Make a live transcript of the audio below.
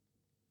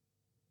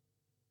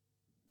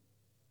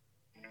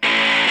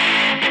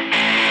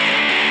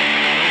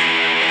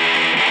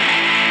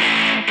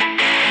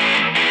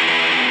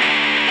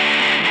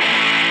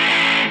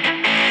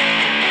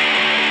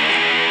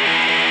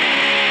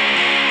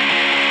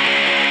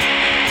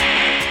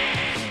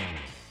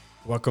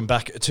Welcome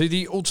back to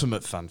the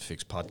Ultimate Fan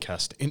Fix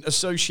podcast in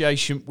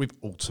association with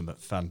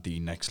Ultimate Fan, the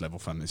next level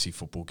fantasy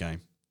football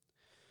game.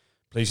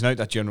 Please note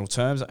that general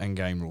terms and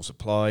game rules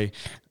apply,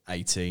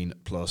 18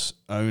 plus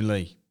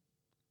only.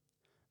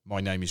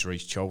 My name is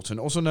Reece Cholton,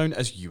 also known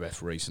as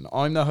UF Reece, and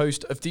I'm the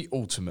host of the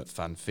Ultimate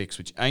Fan Fix,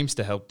 which aims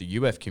to help the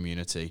UF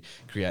community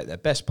create their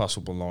best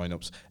possible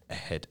lineups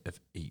ahead of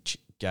each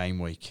game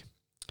week.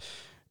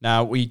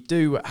 Now, we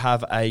do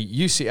have a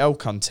UCL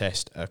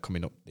contest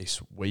coming up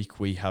this week.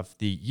 We have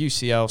the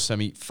UCL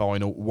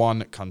semi-final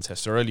 1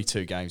 contest. There are only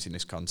 2 games in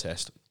this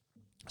contest,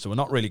 so we're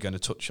not really going to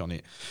touch on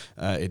it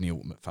in the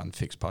Ultimate Fan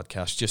Fix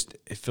podcast. Just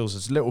it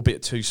feels a little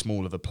bit too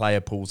small of a player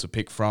pool to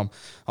pick from.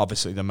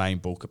 Obviously, the main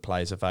bulk of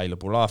players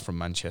available are from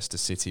Manchester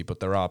City, but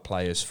there are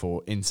players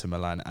for Inter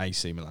Milan,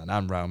 AC Milan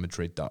and Real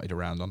Madrid dotted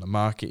around on the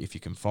market if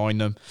you can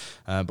find them.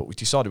 But we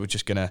decided we're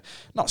just going to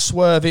not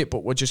swerve it,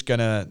 but we're just going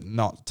to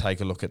not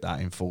take a look at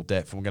that in full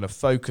depth. And we're going to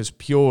focus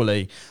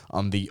purely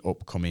on the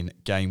upcoming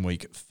Game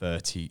Week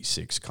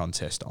 36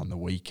 contest on the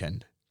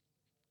weekend.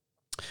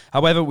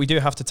 However, we do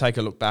have to take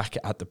a look back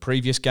at the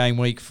previous game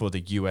week for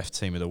the UF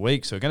Team of the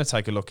Week. So we're going to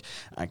take a look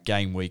at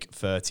game week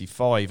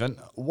 35. And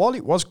while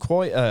it was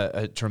quite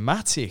a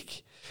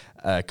dramatic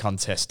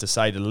contest, to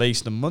say the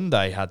least, and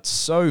Monday had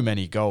so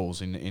many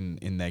goals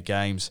in their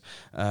games,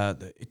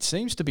 it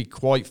seems to be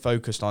quite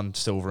focused on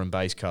silver and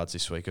base cards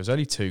this week. There's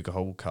only 2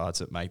 gold cards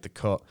that made the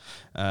cut,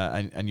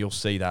 and you'll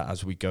see that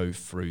as we go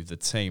through the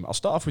team. I'll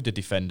start off with the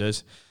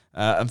defenders.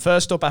 And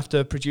first up,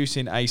 after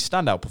producing a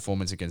standout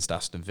performance against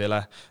Aston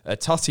Villa,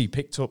 Totti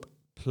picked up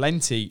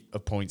plenty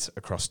of points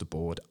across the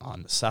board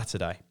on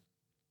Saturday.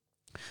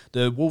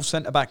 The Wolves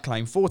centre-back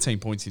claimed 14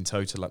 points in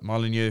total at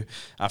Molineux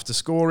after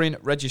scoring,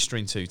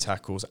 registering 2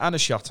 tackles and a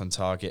shot on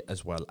target,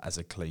 as well as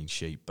a clean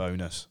sheet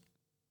bonus.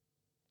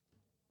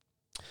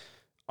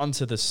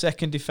 Onto the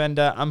second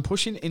defender, and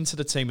pushing into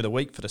the team of the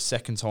week for the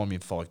second time in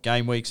 5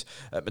 game weeks,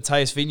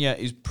 Matheus Vinha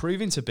is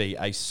proving to be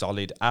a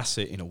solid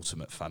asset in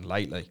Ultimate Fan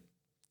lately.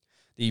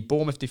 The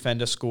Bournemouth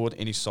defender scored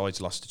in his side's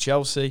loss to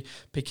Chelsea,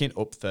 picking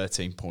up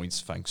 13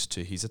 points thanks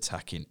to his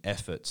attacking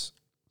efforts.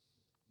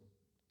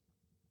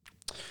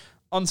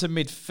 On to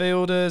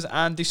midfielders,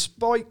 and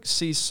despite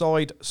his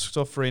side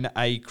suffering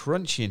a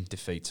crunching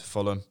defeat to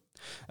Fulham,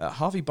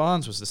 Harvey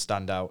Barnes was the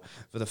standout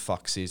for the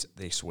Foxes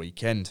this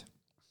weekend.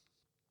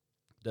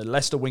 The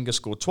Leicester winger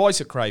scored twice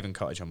at Craven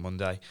Cottage on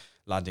Monday,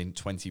 landing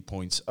 20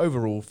 points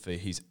overall for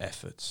his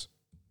efforts.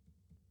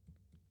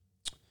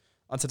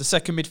 Onto the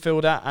second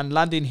midfielder, and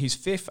landing his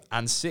 5th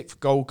and 6th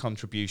goal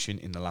contribution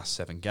in the last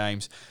 7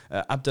 games,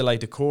 Abdoulaye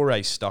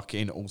Doucouré's stock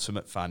in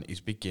Ultimate Fan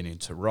is beginning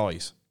to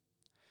rise.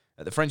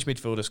 The French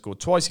midfielder scored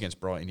twice against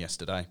Brighton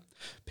yesterday,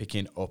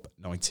 picking up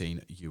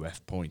 19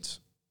 UF points.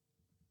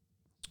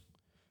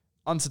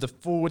 Onto the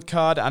forward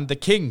card, and the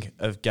king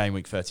of Game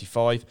Week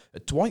 35,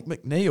 Dwight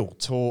McNeil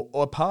tore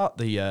apart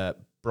the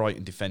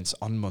Brighton defence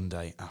on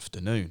Monday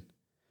afternoon.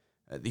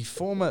 The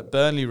former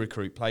Burnley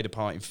recruit played a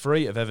part in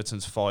 3 of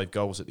Everton's 5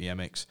 goals at the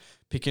MX,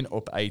 picking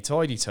up a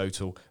tidy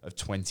total of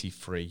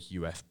 23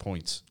 UF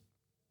points.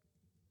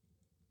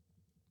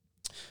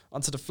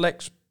 Onto the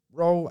flex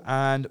role,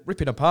 and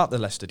ripping apart the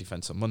Leicester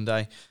defence on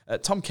Monday,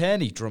 Tom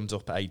Kearney drummed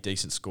up a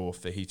decent score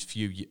for his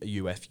few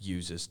UF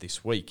users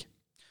this week.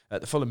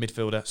 The Fulham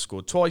midfielder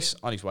scored twice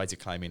on his way to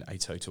claiming a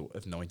total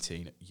of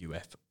 19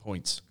 UF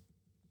points.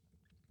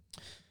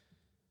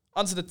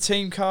 Onto the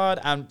team card,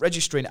 and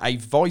registering a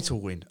vital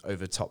win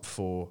over top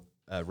 4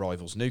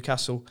 rivals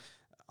Newcastle,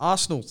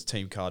 Arsenal's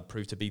team card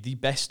proved to be the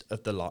best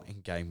of the lot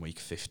in Game Week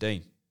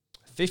 15.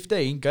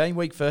 15, Game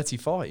Week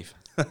 35.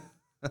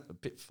 A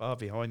bit far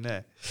behind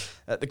there.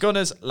 The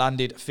Gunners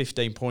landed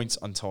 15 points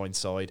on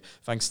Tyneside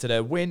thanks to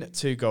their win,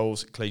 2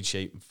 goals, clean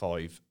sheet and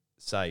 5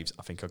 saves.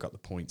 I think I got the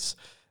points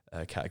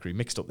category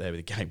mixed up there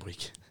with the game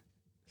week.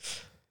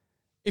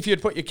 If you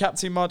had put your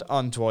captain mod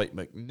on Dwight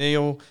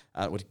McNeil,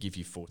 it would give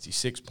you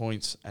 46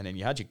 points. And then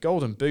you had your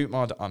golden boot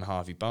mod on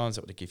Harvey Barnes,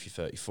 that would give you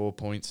 34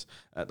 points.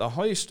 The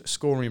highest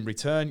scoring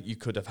return you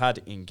could have had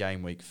in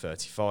Game Week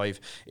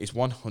 35 is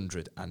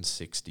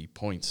 160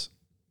 points.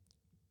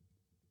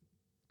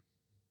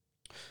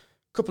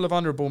 Couple of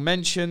honourable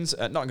mentions.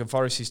 Nottingham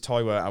Forest's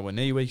Taiwo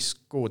Awoniyi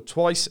scored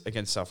twice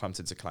against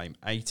Southampton to claim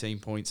 18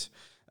 points.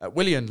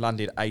 Willian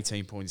landed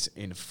 18 points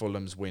in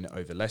Fulham's win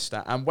over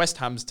Leicester, and West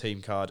Ham's team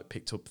card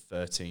picked up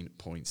 13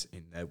 points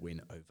in their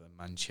win over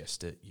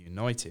Manchester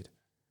United.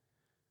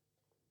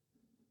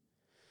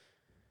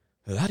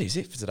 Well, that is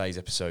it for today's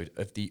episode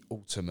of the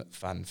Ultimate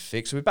Fan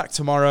Fix. We'll be back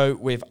tomorrow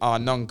with our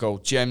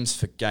non-gold gems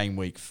for Game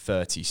Week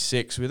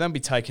 36. We'll then be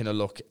taking a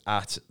look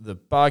at the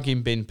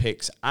bargain bin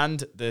picks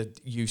and the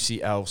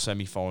UCL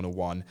semi-final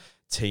 1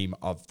 team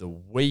of the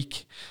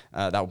week.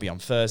 That will be on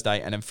Thursday,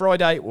 and then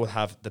Friday we'll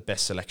have the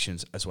best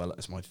selections as well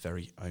as my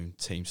very own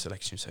team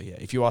selection. So yeah,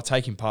 if you are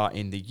taking part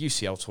in the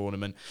UCL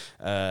tournament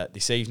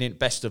this evening,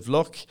 best of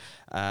luck,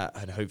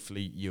 and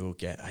hopefully you'll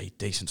get a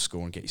decent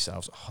score and get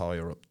yourselves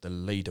higher up the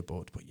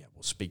leaderboard. But yeah,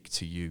 we'll speak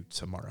to you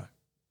tomorrow.